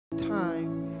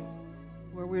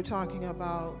we're talking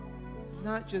about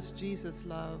not just Jesus'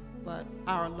 love, but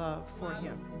our love for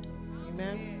him.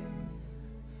 Amen.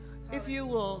 If you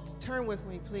will turn with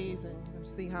me, please, and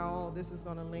see how all this is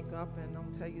going to link up. And I'm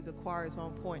going to tell you the choir is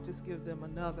on point. Just give them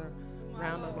another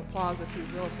round of applause, if you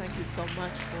will. Thank you so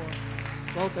much for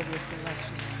both of your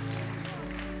selections.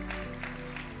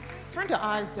 Turn to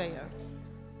Isaiah,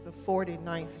 the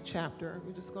 49th chapter.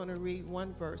 We're just going to read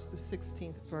one verse, the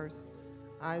 16th verse.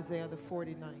 Isaiah, the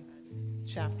 49th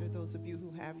chapter. Those of you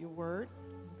who have your word,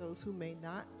 those who may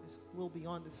not, this will be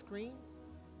on the screen.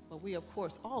 But we, of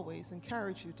course, always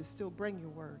encourage you to still bring your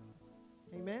word.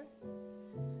 Amen?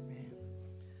 Amen.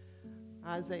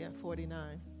 Isaiah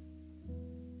 49.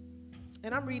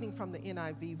 And I'm reading from the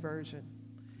NIV version,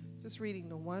 just reading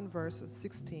the one verse of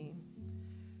 16.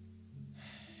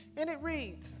 And it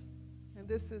reads, and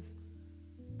this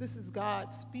is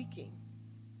God speaking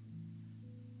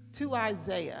to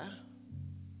Isaiah,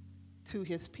 to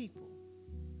his people.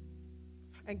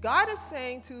 And God is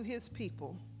saying to his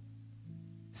people,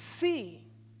 see,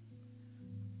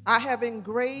 I have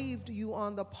engraved you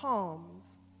on the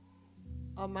palms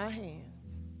of my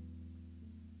hands.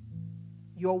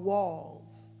 Your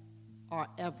walls are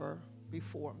ever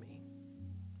before me.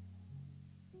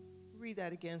 Read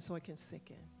that again so it can sink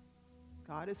in.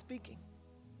 God is speaking.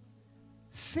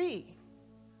 See,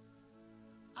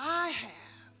 I have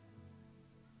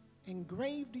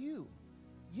engraved you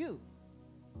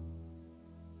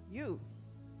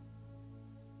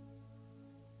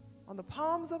on the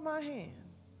palms of my hand,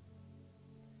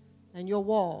 and your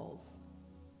walls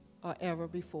are ever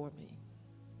before me.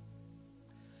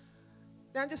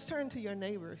 Now just turn to your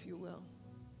neighbor, if you will.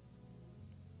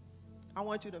 I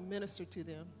want you to minister to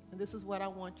them, and this is what I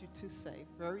want you to say,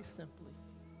 very simply.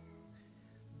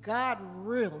 God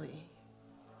really,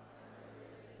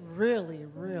 really,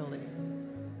 really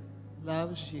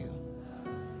loves you.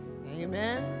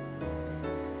 Amen. Amen.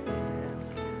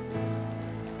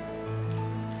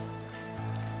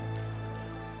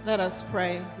 Let us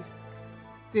pray.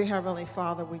 Dear Heavenly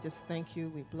Father, we just thank you.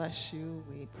 We bless you.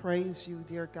 We praise you,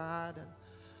 dear God.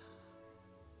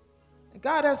 And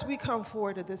God, as we come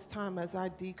forward at this time, as I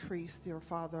decrease, dear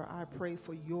Father, I pray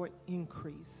for your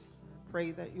increase. I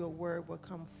pray that your word will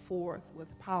come forth with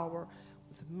power,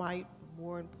 with might.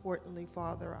 More importantly,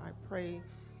 Father, I pray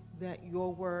that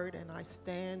your word, and I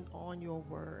stand on your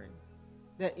word,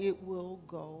 that it will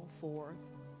go forth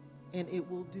and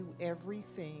it will do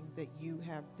everything that you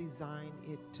have designed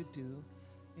it to do.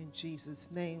 In Jesus'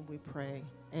 name we pray.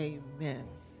 Amen.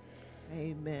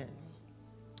 Amen.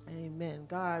 Amen.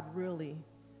 God really,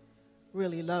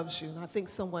 really loves you. And I think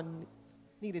someone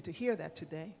needed to hear that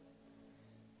today.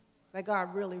 That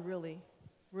God really, really,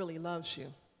 really loves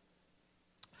you.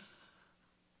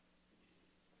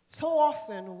 So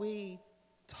often we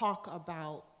talk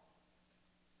about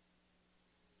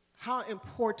how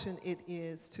important it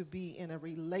is to be in a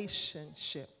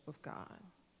relationship with God.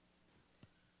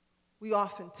 We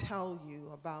often tell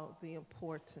you about the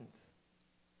importance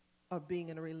of being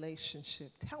in a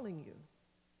relationship, telling you.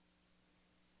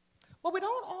 But we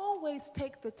don't always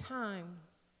take the time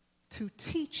to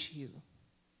teach you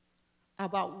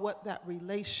about what that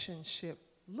relationship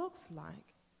looks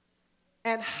like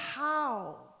and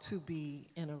how to be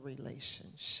in a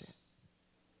relationship.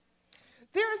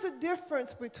 There's a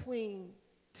difference between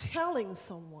telling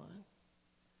someone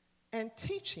and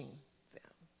teaching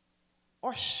them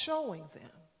or showing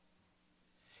them.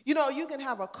 You know, you can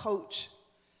have a coach,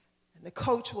 and the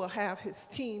coach will have his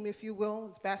team, if you will,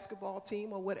 his basketball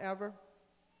team or whatever.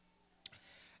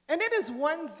 And it is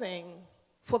one thing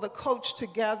for the coach to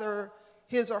gather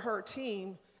his or her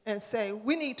team and say,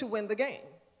 we need to win the game.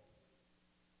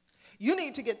 You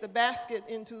need to get the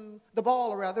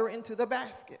ball into the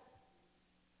basket.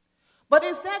 But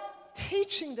is that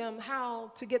teaching them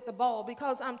how to get the ball?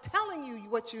 Because I'm telling you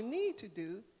what you need to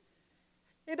do,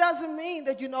 it doesn't mean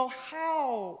that you know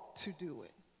how to do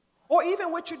it. Or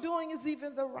even what you're doing is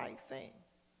even the right thing.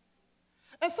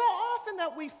 And so often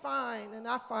that we find, and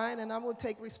I find, and I'm going to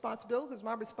take responsibility, because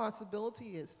my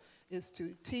responsibility is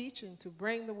to teach and to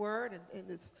bring the word, and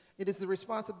it is the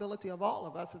responsibility of all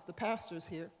of us as the pastors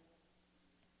here.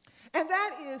 And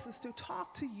that is to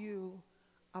talk to you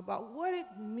about what it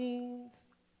means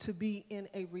to be in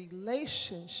a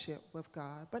relationship with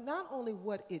God, but not only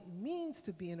what it means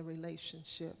to be in a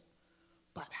relationship,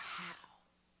 but how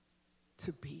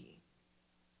to be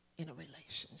in a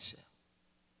relationship.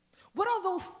 What are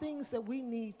those things that we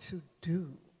need to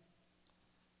do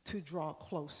to draw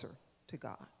closer to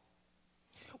God?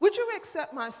 Would you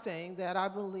accept my saying that I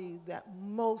believe that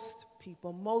most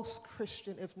people, most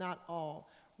Christian, if not all,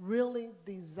 really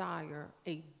desire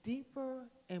a deeper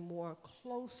and more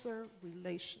closer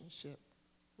relationship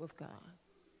with God.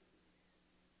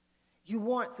 You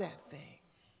want that thing.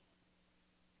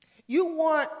 You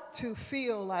want to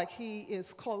feel like he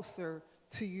is closer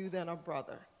to you than a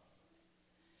brother.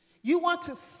 You want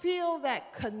to feel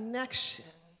that connection.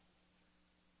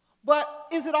 But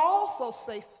is it also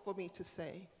safe for me to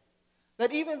say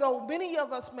that even though many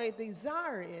of us may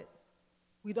desire it,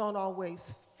 we don't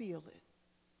always feel it?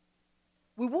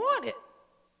 We want it,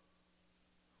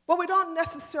 but we don't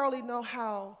necessarily know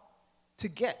how to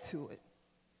get to it.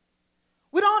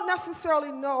 We don't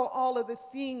necessarily know all of the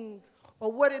things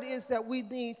or what it is that we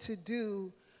need to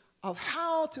do of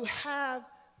how to have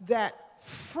that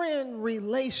friend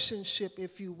relationship,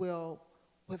 if you will,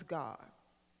 with God.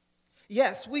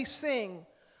 Yes, we sing,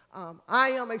 I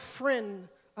am a friend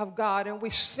of God, and we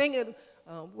sing it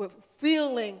with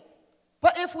feeling.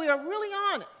 But if we are really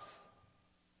honest,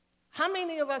 how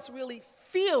many of us really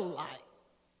feel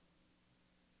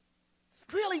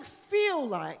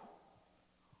like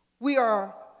we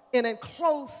are in a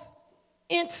close,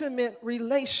 intimate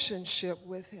relationship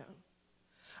with him?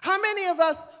 How many of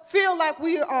us feel like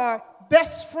we are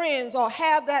best friends or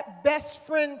have that best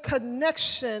friend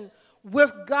connection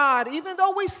with God, even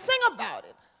though we sing about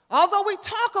it, although we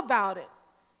talk about it?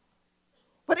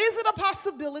 But is it a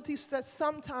possibility that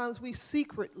sometimes we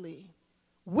secretly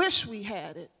wish we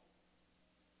had it,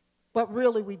 but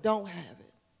really we don't have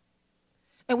it?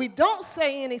 And we don't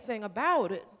say anything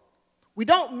about it. We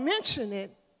don't mention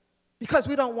it because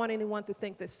we don't want anyone to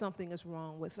think that something is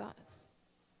wrong with us.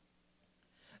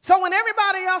 So when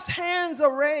everybody else's hands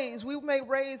are raised, we may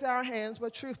raise our hands,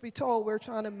 but truth be told, we're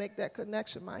trying to make that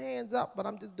connection. My hand's up, but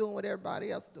I'm just doing what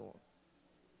everybody else is doing.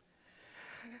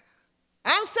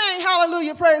 I'm saying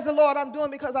hallelujah, praise the Lord, I'm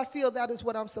doing because I feel that is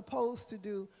what I'm supposed to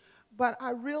do. But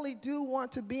I really do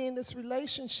want to be in this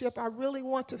relationship. I really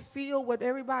want to feel what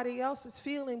everybody else is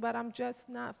feeling, but I'm just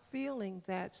not feeling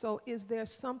that. So is there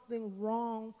something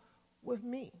wrong with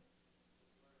me?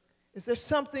 Is there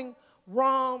something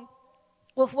wrong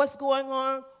with what's going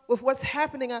on, with what's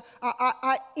happening?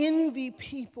 I envy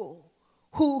people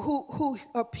who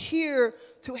appear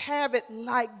to have it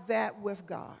like that with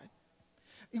God.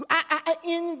 I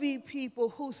envy people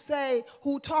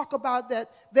who talk about that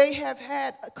they have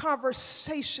had a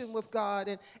conversation with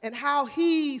God and how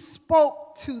he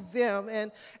spoke to them.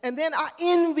 And then I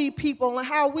envy people and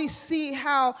how we see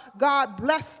how God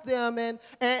blessed them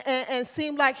and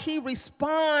seem like he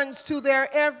responds to their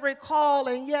every call.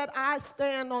 And yet I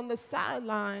stand on the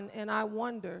sideline and I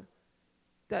wonder,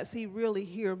 does he really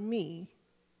hear me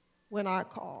when I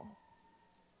call?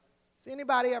 Has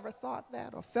anybody ever thought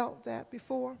that or felt that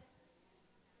before?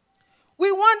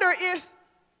 We wonder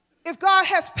if God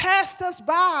has passed us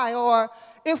by or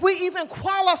if we even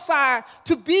qualify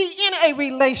to be in a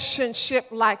relationship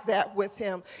like that with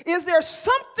him. Is there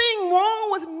something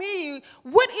wrong with me?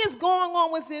 What is going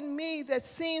on within me that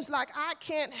seems like I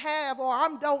can't have or I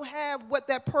don't have what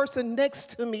that person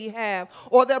next to me have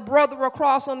or that brother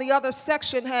across on the other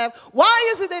section have?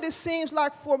 Why is it that it seems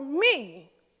like for me,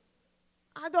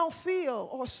 I don't feel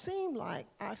or seem like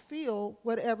I feel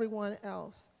what everyone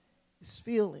else is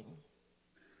feeling?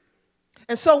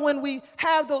 And so when we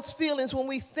have those feelings, when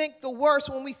we think the worst,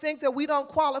 when we think that we don't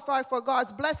qualify for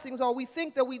God's blessings, or we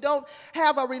think that we don't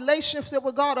have a relationship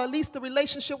with God, or at least the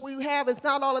relationship we have is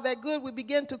not all of that good, we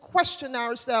begin to question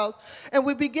ourselves. And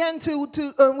we begin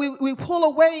we pull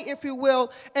away, if you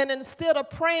will, and instead of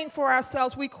praying for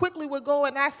ourselves, we quickly would go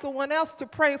and ask someone else to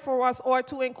pray for us or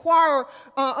to inquire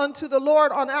unto the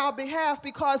Lord on our behalf,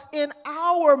 because in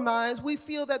our minds, we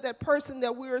feel that that person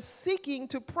that we are seeking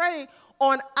to pray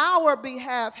on our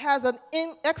behalf has an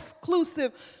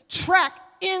exclusive track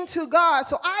into God.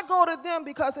 So I go to them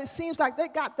because it seems like they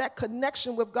got that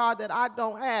connection with God that I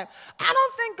don't have. I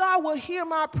don't think God will hear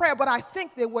my prayer, but I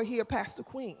think they will hear Pastor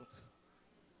Queen's.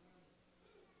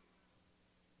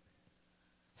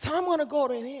 So I'm going to go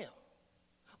to him,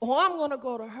 or I'm going to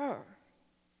go to her,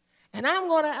 and I'm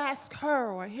going to ask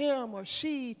her or him or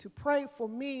she to pray for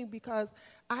me because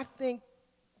I think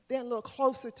they're a little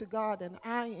closer to God than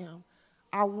I am.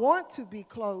 I want to be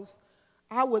close.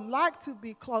 I would like to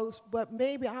be close, but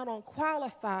maybe I don't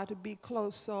qualify to be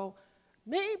close. So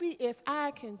maybe if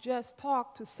I can just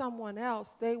talk to someone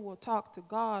else, they will talk to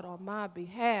God on my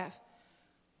behalf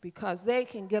because they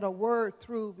can get a word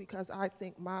through, because I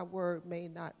think my word may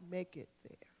not make it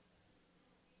there.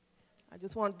 I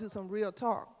just want to do some real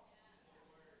talk.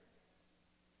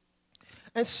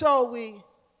 And so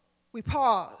we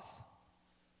pause.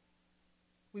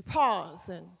 We pause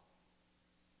and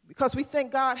because we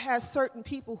think God has certain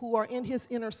people who are in his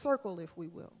inner circle, if we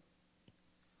will.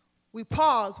 We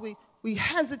pause, we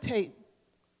hesitate,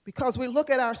 because we look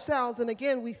at ourselves, and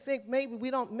again, we think maybe we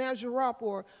don't measure up,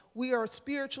 or we are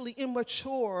spiritually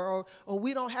immature, or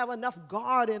we don't have enough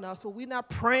God in us, or we're not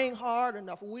praying hard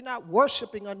enough, or we're not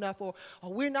worshiping enough, or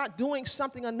we're not doing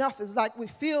something enough. It's like we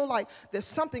feel like there's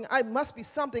something, I must be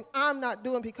something I'm not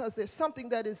doing because there's something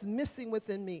that is missing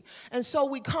within me. And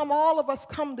so all of us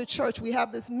come to church. We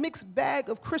have this mixed bag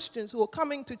of Christians who are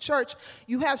coming to church.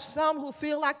 You have some who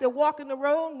feel like they're walking the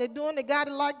road and they got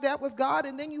it like that with God.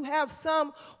 And then you have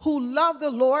some who love the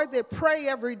Lord. They pray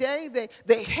every day.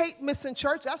 They hate missing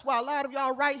church. That's why a lot of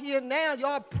y'all right here now,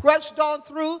 y'all pushed on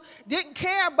through, didn't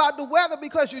care about the weather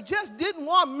because you just didn't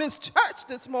want to miss church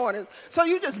this morning. So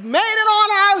you just made it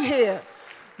on out here.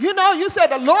 You know, you said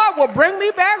the Lord will bring me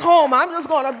back home. I'm just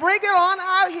going to bring it on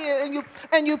out here.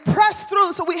 And you press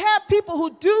through. So we have people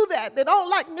who do that. They don't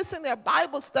like missing their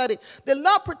Bible study. They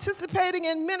love participating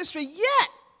in ministry, yet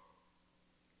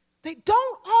they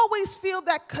don't always feel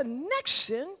that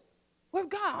connection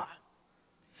with God.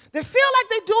 They feel like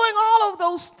they're doing all of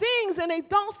those things, and they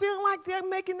don't feel like they're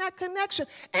making that connection.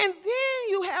 And then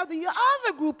you have the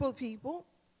other group of people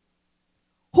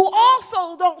who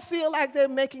also don't feel like they're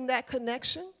making that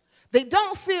connection. They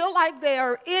don't feel like they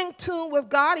are in tune with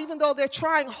God, even though they're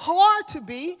trying hard to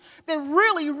be. They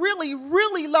really, really,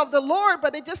 really love the Lord,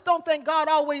 but they just don't think God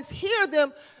always hears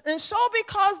them. And so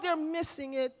because they're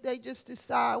missing it, they just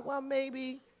decide, well,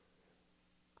 maybe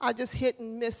I just hit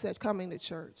and miss at coming to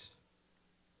church.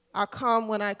 I come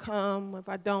when I come. If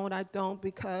I don't, I don't,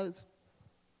 because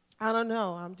I don't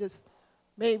know.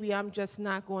 Maybe I'm just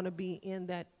not going to be in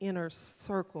that inner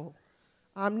circle.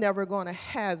 I'm never going to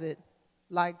have it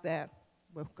like that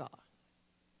with God.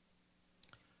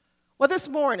 Well, this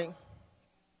morning,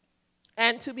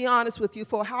 and to be honest with you,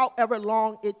 for however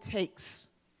long it takes,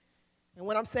 and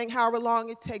when I'm saying however long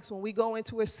it takes, when we go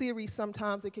into a series,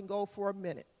 sometimes it can go for a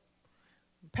minute.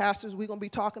 Pastors, we're going to be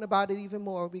talking about it even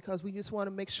more because we just want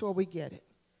to make sure we get it.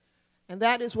 And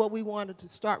that is what we wanted to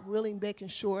start really making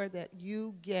sure that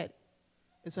you get,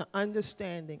 is an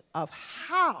understanding of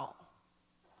how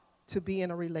to be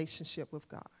in a relationship with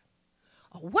God,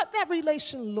 what that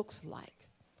relation looks like,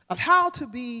 of how to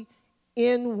be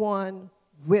in one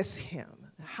with him,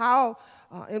 how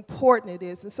important it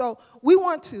is. And so we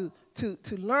want to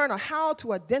learn how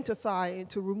to identify and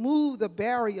to remove the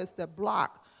barriers that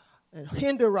block and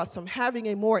hinder us from having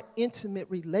a more intimate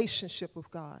relationship with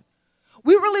God.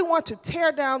 We really want to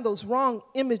tear down those wrong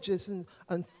images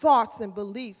and thoughts and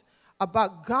beliefs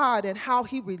about God and how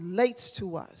he relates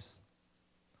to us.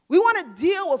 We want to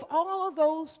deal with all of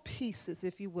those pieces,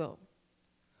 if you will.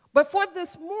 But for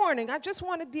this morning, I just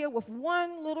want to deal with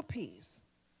one little piece.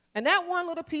 And that one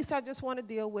little piece I just want to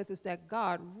deal with is that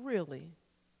God really,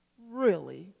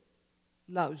 really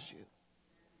loves you.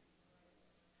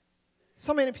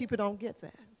 So many people don't get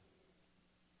that.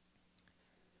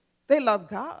 They love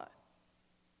God,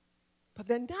 but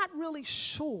they're not really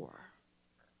sure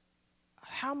of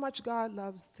how much God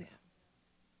loves them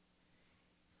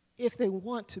if they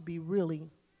want to be really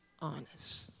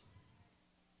honest.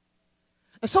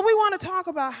 And so we want to talk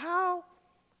about how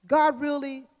God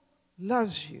really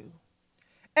loves you.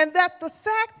 And that the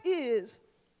fact is,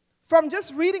 from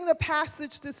just reading the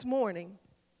passage this morning,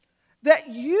 that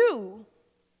you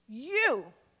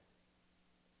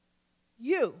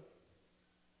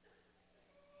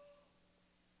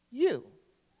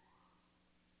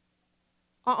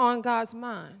are on God's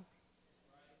mind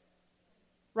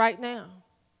right now.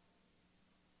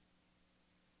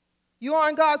 You're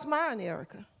on God's mind,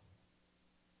 Erica.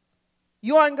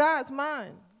 You're on God's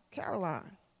mind,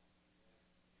 Caroline.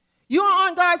 You're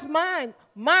on God's mind,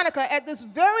 Monica, at this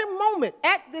very moment,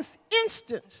 at this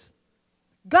instance.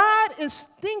 God is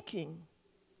thinking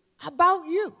about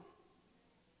you.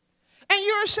 And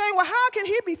you're saying, well, how can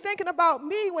he be thinking about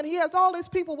me when he has all these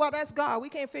people? Well, that's God. We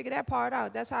can't figure that part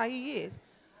out. That's how he is.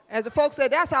 As the folks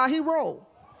said, that's how he rolls.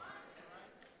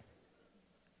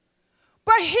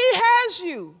 But he has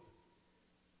you.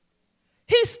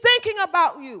 He's thinking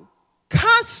about you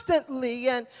constantly,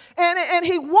 and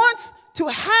he wants to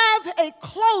have a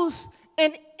close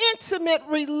and intimate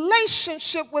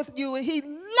relationship with you, and he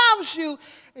loves you,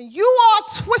 and you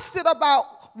are twisted about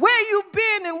where you've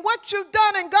been and what you've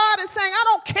done, and God is saying, I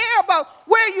don't care about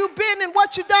where you've been and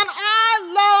what you've done.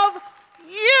 I love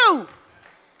you.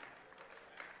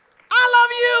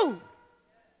 I love you.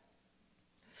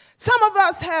 Some of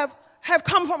us have have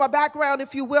come from a background,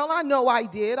 if you will. I know I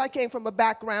did. I came from a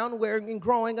background where in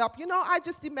growing up, I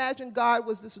just imagined God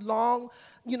was this long,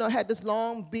 had this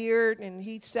long beard, and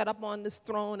he sat up on this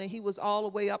throne, and he was all the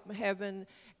way up in heaven.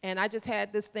 And I just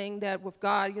had this thing that with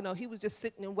God, he was just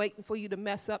sitting and waiting for you to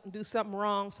mess up and do something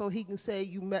wrong so he can say,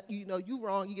 you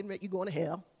wrong, you're going to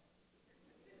hell.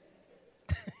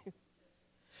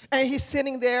 And he's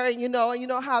sitting there, and you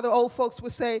know how the old folks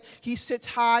would say, he sits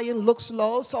high and looks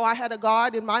low. So I had a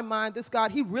God in my mind. This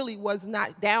God, he really was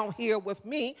not down here with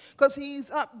me because he's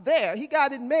up there. He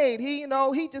got it made. He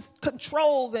just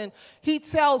controls, and he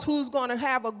tells who's going to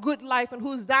have a good life and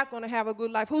who's not going to have a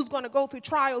good life, who's going to go through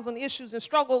trials and issues and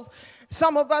struggles.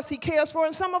 Some of us he cares for,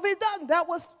 and some of it doesn't. That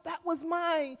was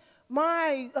my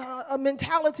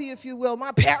mentality, if you will,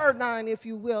 my paradigm, if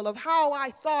you will, of how I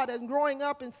thought and growing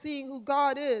up and seeing who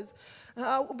God is.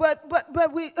 How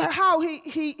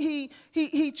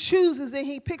he chooses, and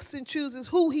he picks and chooses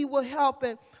who he will help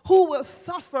and who will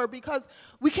suffer, because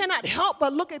we cannot help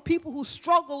but look at people who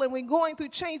struggle and we're going through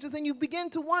changes, and you begin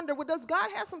to wonder, well, does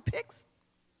God have some picks?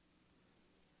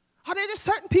 Are there just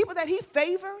certain people that he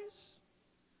favors?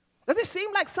 Does it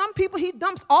seem like some people he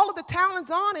dumps all of the talents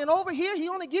on, and over here he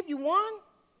only give you one?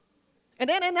 And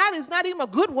that is not even a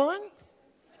good one.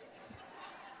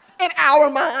 In our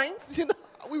minds,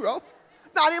 we roll.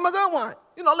 Not even a good one.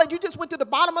 Like you just went to the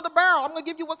bottom of the barrel. I'm going to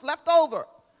give you what's left over.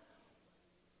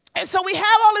 And so we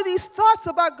have all of these thoughts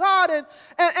about God,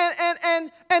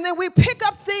 and then we pick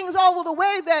up things all over the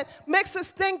way that makes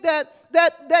us think that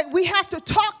we have to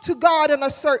talk to God in a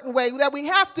certain way, that we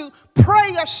have to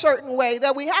pray a certain way,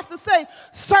 that we have to say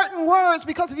certain words,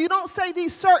 because if you don't say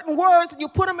these certain words and you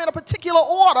put them in a particular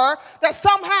order, that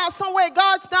somehow, some way,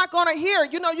 God's not going to hear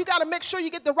it. You got to make sure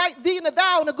you get the right thee and the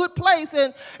thou in a good place,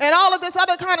 and all of this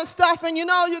other kind of stuff. And you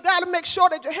got to make sure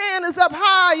that your hand is up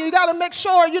high. You got to make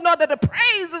sure that the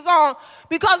praise is on,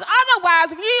 because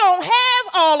otherwise, if you don't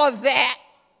have all of that,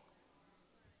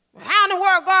 how in the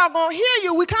world God gonna hear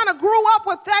you? We kind of grew up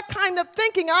with that kind of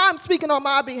thinking. I'm speaking on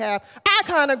my behalf. I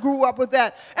kind of grew up with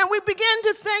that. And we begin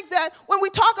to think that when we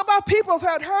talk about people who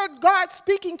had heard God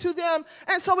speaking to them,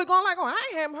 and so we're going like, oh,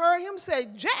 I haven't heard him say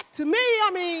jack to me.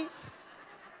 I mean,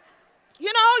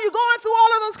 you're going through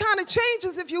all of those kind of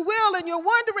changes, if you will, and you're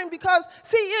wondering because,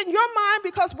 see, in your mind,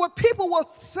 because what people will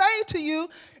say to you,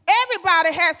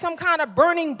 everybody has some kind of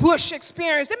burning bush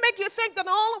experience. It makes you think that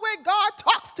the only way God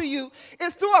talks to you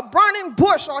is through a burning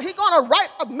bush, or he's going to write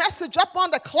a message up on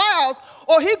the clouds,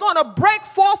 or he's going to break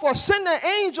forth or send an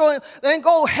angel and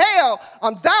go, hail,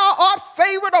 thou art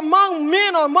favored among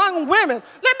men or among women.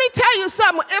 Let me tell you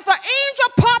something. If an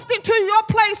angel popped into your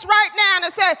place right now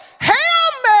and said,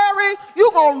 Hail Mary,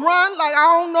 you're going to run like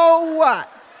I don't know what.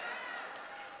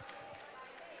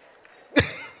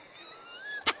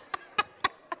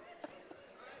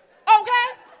 Okay?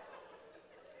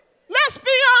 Let's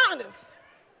be honest.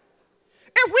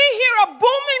 If we hear a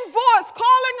booming voice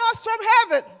calling us from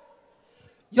heaven,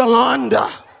 Yolanda,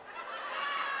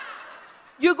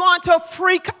 you're going to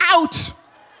freak out.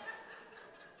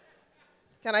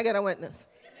 Can I get a witness?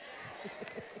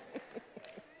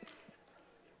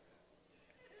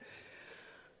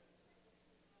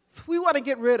 So we want to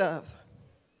get rid of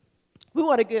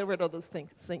this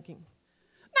thinking.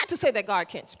 Not to say that God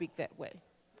can't speak that way.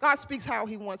 God speaks how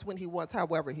he wants, when he wants,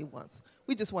 however he wants.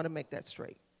 We just want to make that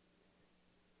straight.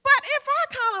 But if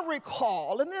I kind of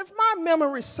recall, and if my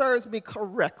memory serves me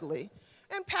correctly,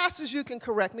 and pastors, you can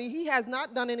correct me, he has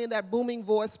not done any of that booming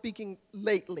voice speaking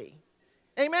lately.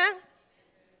 Amen?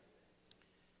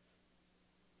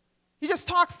 He just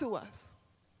talks to us.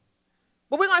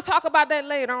 But we're going to talk about that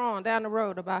later on down the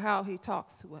road, about how he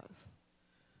talks to us.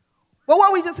 But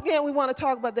what we want to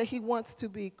talk about that he wants to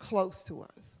be close to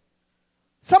us.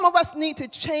 Some of us need to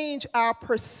change our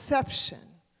perception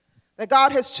that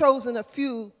God has chosen a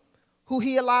few who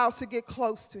he allows to get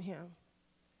close to him,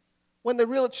 when the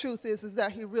real truth is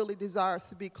that he really desires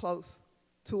to be close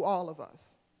to all of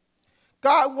us.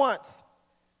 God wants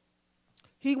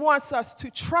us to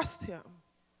trust him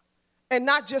and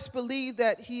not just believe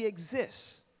that he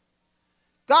exists.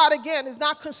 God, again, is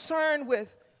not concerned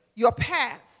with your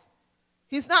past.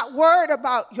 He's not worried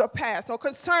about your past or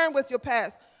concerned with your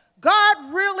past.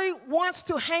 God really wants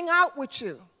to hang out with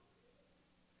you.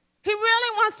 He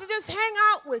really wants to just hang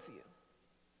out with you.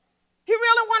 He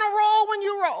really wants to roll when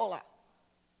you roll up.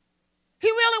 He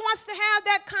really wants to have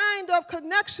that kind of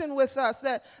connection with us,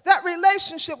 that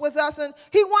relationship with us. And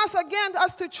he wants, again,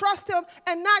 us to trust him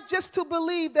and not just to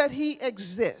believe that he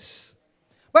exists.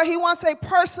 But he wants a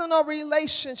personal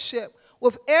relationship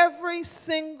with every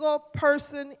single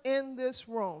person in this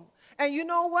room. And you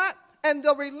know what? And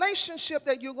the relationship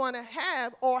that you're going to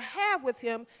have or have with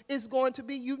him is going to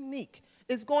be unique.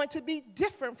 It's going to be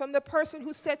different from the person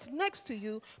who sits next to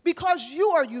you because you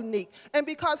are unique. And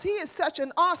because he is such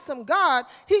an awesome God,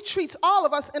 he treats all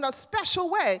of us in a special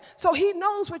way. So he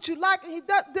knows what you like and he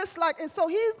dislike. And so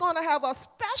he's going to have a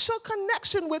special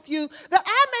connection with you that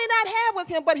I may not have with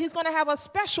him, but he's going to have a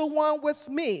special one with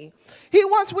me. We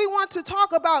want to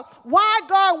talk about why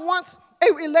God wants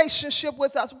a relationship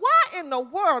with us. Why in the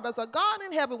world does a God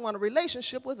in heaven want a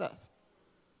relationship with us?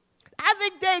 I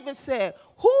think David said,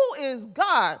 who is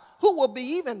God who will be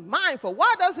even mindful?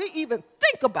 Why does he even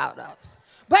think about us?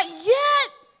 But yet,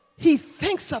 he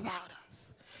thinks about us.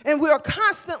 And we are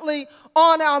constantly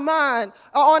on our mind,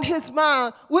 on his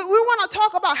mind. We want to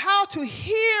talk about how to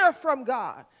hear from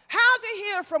God. How to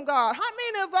hear from God. How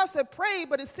many of us have prayed,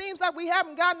 but it seems like we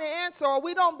haven't gotten an answer, or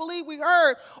we don't believe we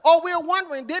heard, or we're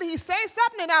wondering, did he say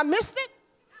something and I missed it?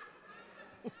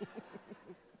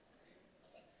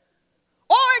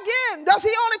 Or again, does he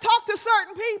only talk to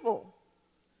certain people?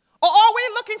 Or are we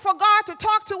looking for God to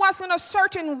talk to us in a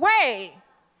certain way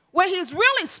when he's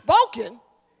really spoken,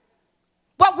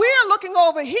 but we're looking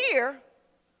over here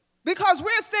because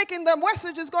we're thinking the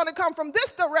message is going to come from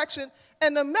this direction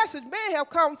and the message may have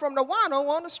come from the wino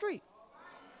on the street.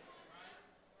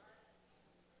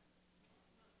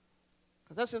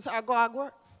 Because that's just how God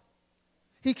works.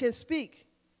 He can speak.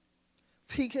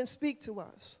 He can speak to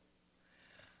us.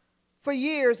 For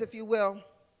years, if you will,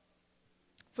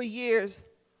 for years,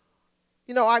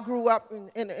 you know, I grew up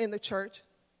in the church.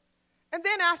 And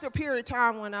then after a period of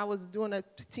time when I was doing a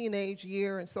teenage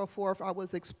year and so forth, I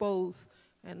was exposed.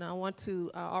 And I want to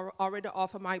already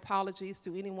offer my apologies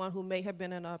to anyone who may have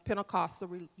been in a Pentecostal.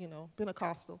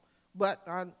 But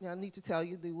I need to tell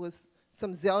you, there was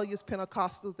some zealous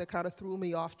Pentecostals that kind of threw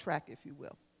me off track, if you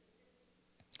will.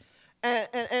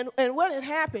 And what had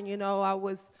happened, you know, I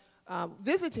was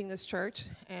visiting this church,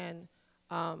 and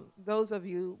those of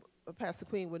you, Pastor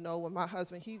Queen would know, when my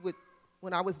husband,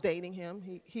 when I was dating him,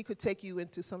 he could take you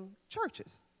into some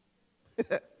churches.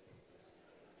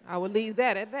 I would leave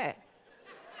that at that.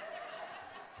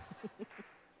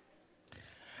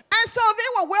 And so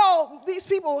these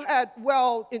people had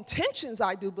well intentions,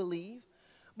 I do believe.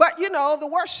 But, you know, the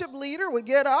worship leader would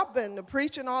get up and the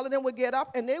preacher and all of them would get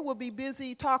up and they would be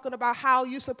busy talking about how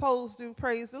you're supposed to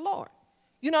praise the Lord.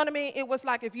 You know what I mean? It was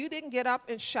like if you didn't get up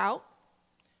and shout,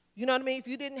 you know what I mean? If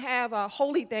you didn't have a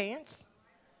holy dance,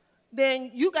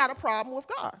 then you got a problem with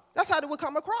God. That's how they would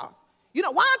come across. You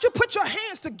know, why don't you put your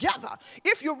hands together?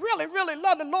 If you really, really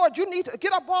love the Lord, you need to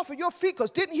get up off of your feet, because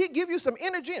didn't he give you some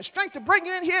energy and strength to bring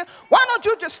you in here? Why don't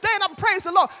you just stand up and praise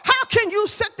the Lord? How can you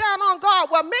sit down on God?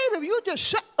 Well, maybe if you just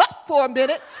shut up for a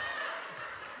minute.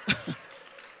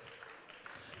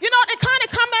 You know, they kind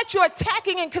of come at you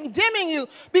attacking and condemning you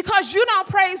because you don't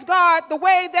praise God the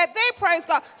way that they praise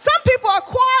God. Some people are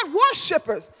quiet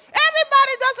worshipers.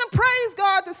 Everybody doesn't praise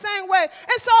God the same way.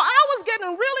 And so I was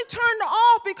getting really turned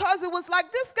off because it was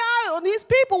like this guy or these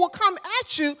people will come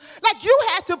at you like you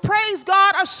had to praise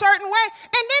God a certain way,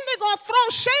 and then they're going to throw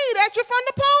shade at you from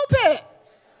the pulpit.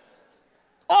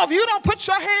 Or if you don't put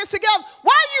your hands together,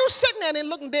 why are you sitting there and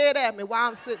looking dead at me while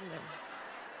I'm sitting there?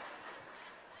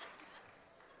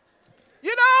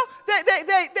 You know, they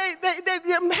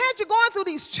had you going through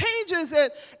these changes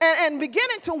and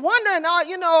beginning to wonder, and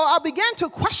I began to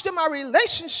question my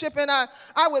relationship, and I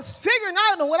was figuring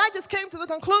out, and when I just came to the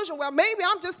conclusion, well, maybe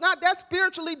I'm just not that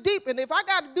spiritually deep, and if I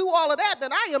got to do all of that,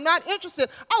 then I am not interested.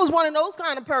 I was one of those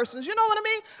kind of persons, you know what I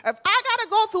mean? If I got to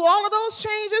go through all of those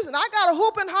changes, and I got to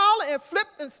hoop and holler and flip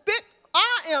and spit,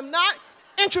 I am not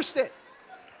interested.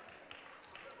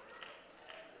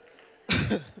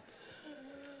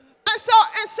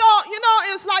 And so, you know,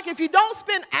 it's like if you don't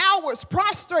spend hours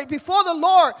prostrate before the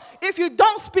Lord, if you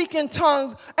don't speak in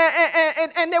tongues,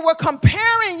 and they were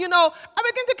comparing, you know,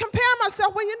 I began to compare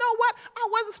myself. Well, you know what? I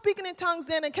wasn't speaking in tongues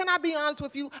then, and can I be honest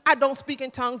with you? I don't speak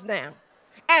in tongues now.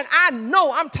 And I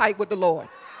know I'm tight with the Lord.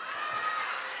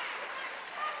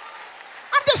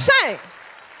 I'm just saying.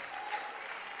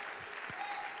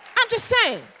 I'm just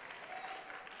saying.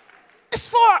 It's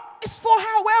for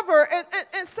however,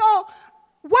 and so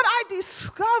what I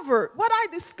discovered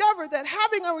that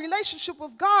having a relationship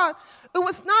with God, it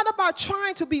was not about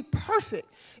trying to be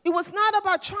perfect. It was not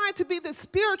about trying to be the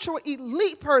spiritual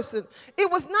elite person. It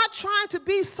was not trying to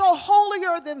be so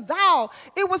holier than thou.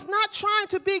 It was not trying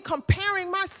to be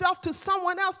comparing myself to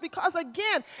someone else, because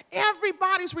again,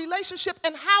 everybody's relationship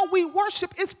and how we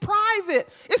worship is private.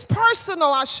 It's personal,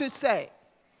 I should say.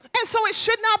 And so it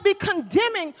should not be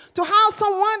condemning to how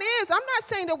someone is. I'm not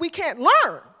saying that we can't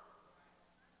learn.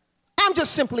 I'm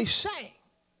just simply saying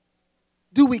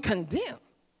do we condemn?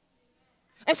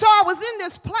 And so I was in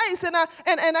this place, and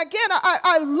again,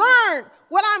 I learned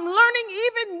what I'm learning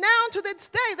even now to this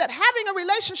day, that having a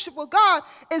relationship with God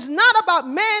is not about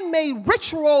man-made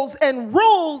rituals and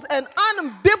rules and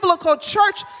unbiblical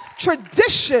church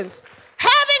traditions.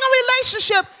 Having a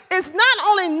relationship is not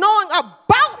only knowing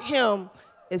about him,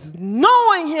 it's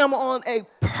knowing him on a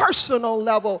personal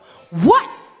level. What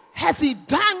has he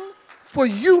done for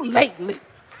you lately?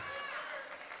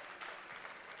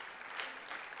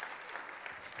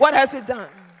 What has it done?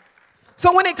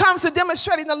 So when it comes to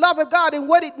demonstrating the love of God and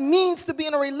what it means to be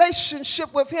in a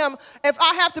relationship with him, if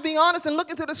I have to be honest and look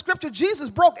into the scripture, Jesus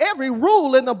broke every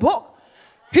rule in the book.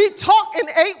 He talked and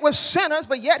ate with sinners,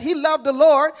 but yet he loved the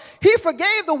Lord. He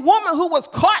forgave the woman who was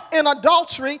caught in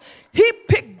adultery. He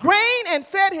picked grain and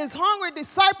fed his hungry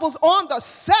disciples on the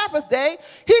Sabbath day.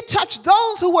 He touched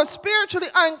those who were spiritually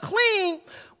unclean.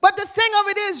 But the thing of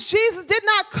it is, Jesus did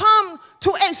not come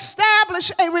to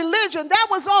establish a religion. That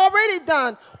was already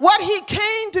done. What he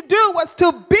came to do was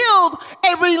to build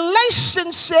a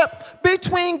relationship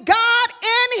between God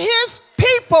and his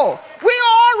people. We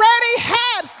already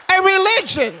had a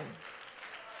religion.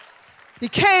 He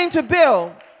came to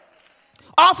build.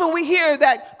 Often we hear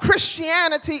that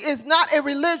Christianity is not a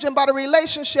religion but a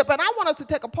relationship. And I want us to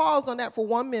take a pause on that for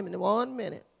 1 minute. 1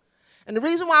 minute. And the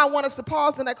reason why I want us to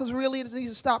pause on that, because we really need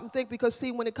to stop and think, because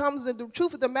see, when it comes to the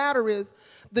truth of the matter is,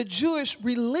 the Jewish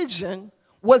religion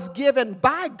was given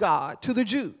by God to the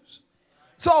Jews.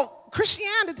 So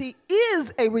Christianity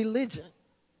is a religion.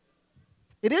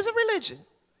 It is a religion.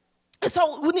 And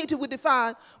so we need to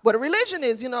define what a religion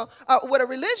is. You know, what a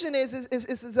religion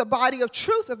is a body of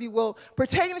truth, if you will,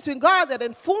 pertaining to God that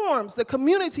informs the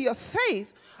community of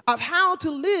faith of how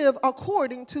to live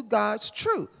according to God's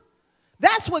truth.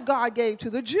 That's what God gave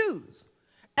to the Jews.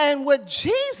 And what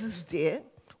Jesus did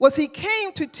was he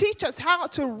came to teach us how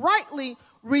to rightly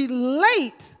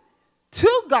relate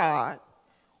to God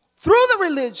through the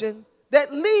religion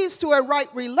that leads to a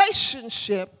right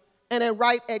relationship and a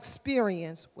right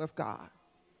experience with God.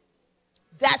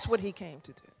 That's what he came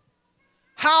to do.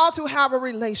 How to have a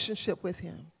relationship with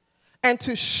him and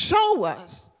to show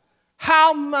us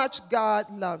how much God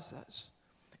loves us.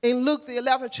 In Luke, the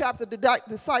 11th chapter, the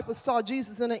disciples saw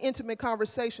Jesus in an intimate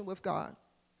conversation with God.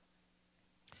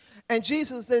 And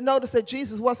they noticed that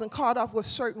Jesus wasn't caught up with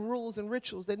certain rules and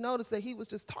rituals. They noticed that he was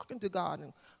just talking to God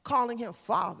and calling him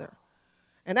Father.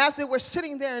 And as they were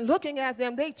sitting there and looking at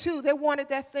them, they wanted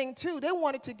that thing too. They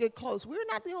wanted to get close. We're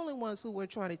not the only ones who were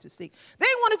trying to seek. They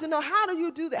wanted to know, how do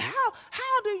you do that?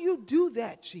 How do you do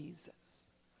that, Jesus?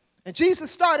 And Jesus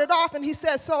started off and he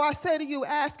said, so I say to you,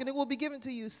 ask and it will be given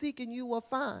to you. Seek and you will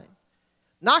find.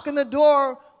 Knock and the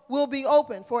door will be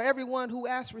open. For everyone who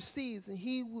asks receives, and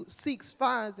he who seeks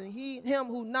finds, and him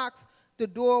who knocks, the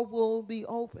door will be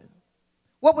open.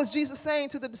 What was Jesus saying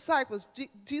to the disciples?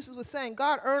 Jesus was saying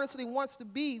God earnestly wants to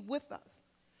be with us.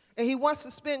 And he wants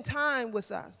to spend time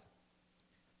with us.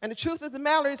 And the truth of the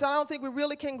matter is, I don't think we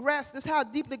really can grasp just how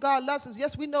deeply God loves us.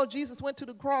 Yes, we know Jesus went to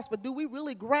the cross, but do we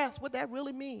really grasp what that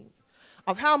really means?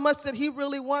 Of how much that he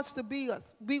really wants to be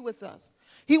with us.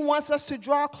 He wants us to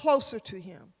draw closer to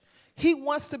him. He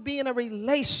wants to be in a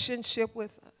relationship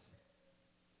with us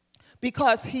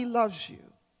because he loves you.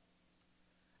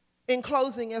 In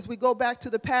closing, as we go back to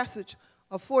the passage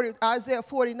of Isaiah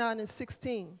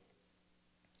 49:16,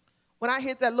 when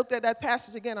I looked at that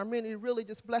passage again, it really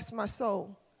just blessed my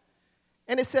soul.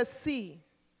 And it says, see,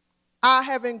 I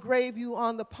have engraved you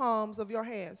on the palms of your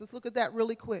hands. Let's look at that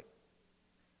really quick.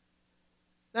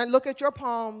 Now look at your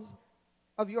palms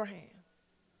of your hand.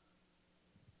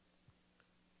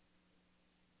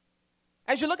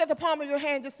 As you look at the palm of your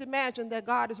hand, just imagine that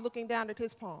God is looking down at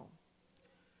his palm.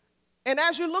 And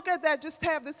as you look at that, just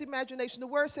have this imagination. The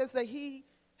word says that he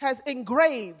has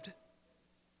engraved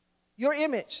your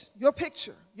image, your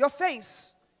picture, your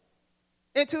face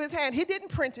into his hand. He didn't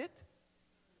print it.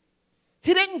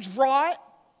 He didn't draw it.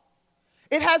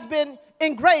 It has been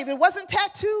engraved. It wasn't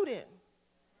tattooed in.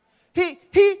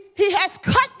 He has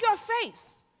cut your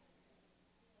face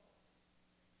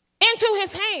into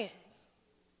his hands.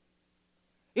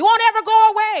 It won't ever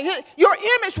go away. Your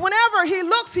image, whenever he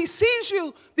looks, he sees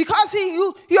you because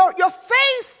your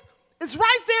face is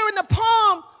right there in the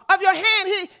palm of your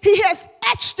hand. He has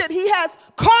etched it. He has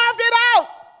carved it out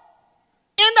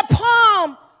in the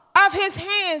palm of his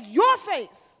hand. Your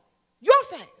face. Your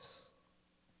face.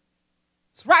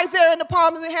 It's right there in the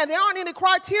palm of his hand. There aren't any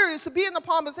criteria to be in the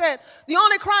palm of his hand. The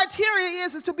only criteria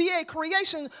is to be a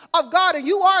creation of God. And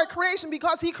you are a creation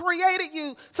because he created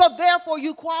you. So therefore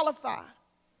you qualify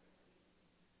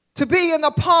to be in the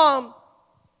palm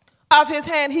of his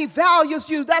hand. He values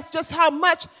you. That's just how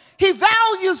much he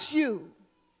values you.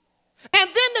 And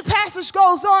then the passage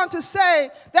goes on to say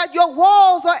that your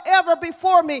walls are ever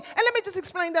before me. And let me just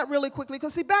explain that really quickly,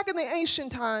 because see, back in the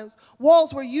ancient times,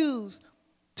 walls were used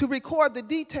to record the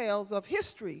details of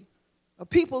history, of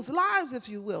people's lives, if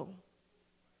you will.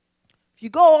 If you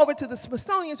go over to the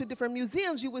Smithsonian, to different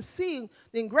museums, you will see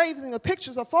the engraving of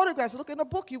pictures or photographs. Look in a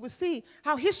book, you will see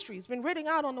how history has been written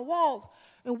out on the walls.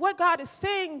 And what God is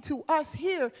saying to us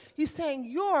here, he's saying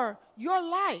your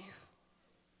life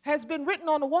has been written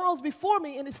on the walls before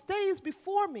me, and it stays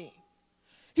before me.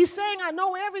 He's saying, I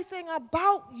know everything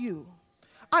about you.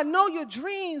 I know your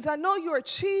dreams. I know your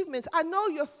achievements. I know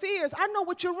your fears. I know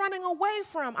what you're running away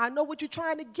from. I know what you're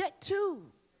trying to get to.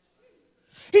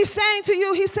 He's saying to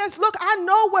you, he says, look, I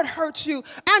know what hurts you.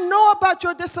 I know about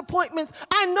your disappointments.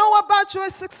 I know about your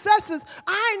successes.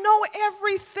 I know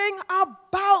everything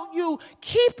about you.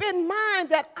 Keep in mind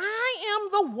that I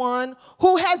am the one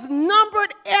who has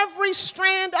numbered every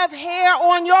strand of hair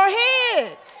on your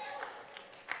head.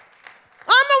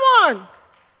 I'm the one.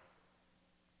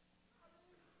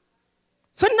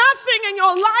 So nothing in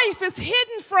your life is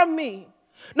hidden from me.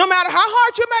 No matter how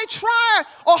hard you may try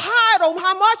or hide or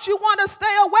how much you want to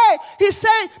stay away, he's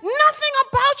saying nothing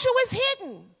about you is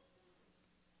hidden.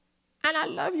 And I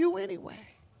love you anyway.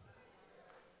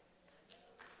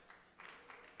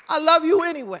 I love you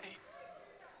anyway.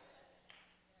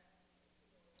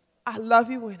 I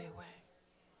love you anyway.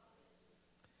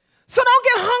 So don't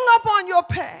get hung up on your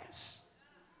past.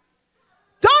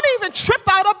 Don't even trip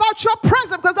out about your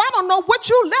present, because I don't know what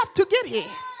you left to get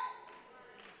here.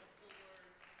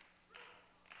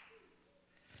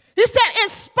 He said, in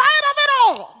spite of it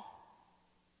all,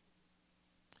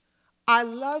 I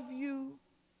love you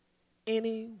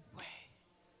anyway.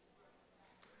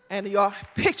 And your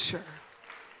picture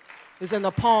is in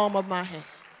the palm of my hand.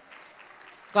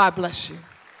 God bless you.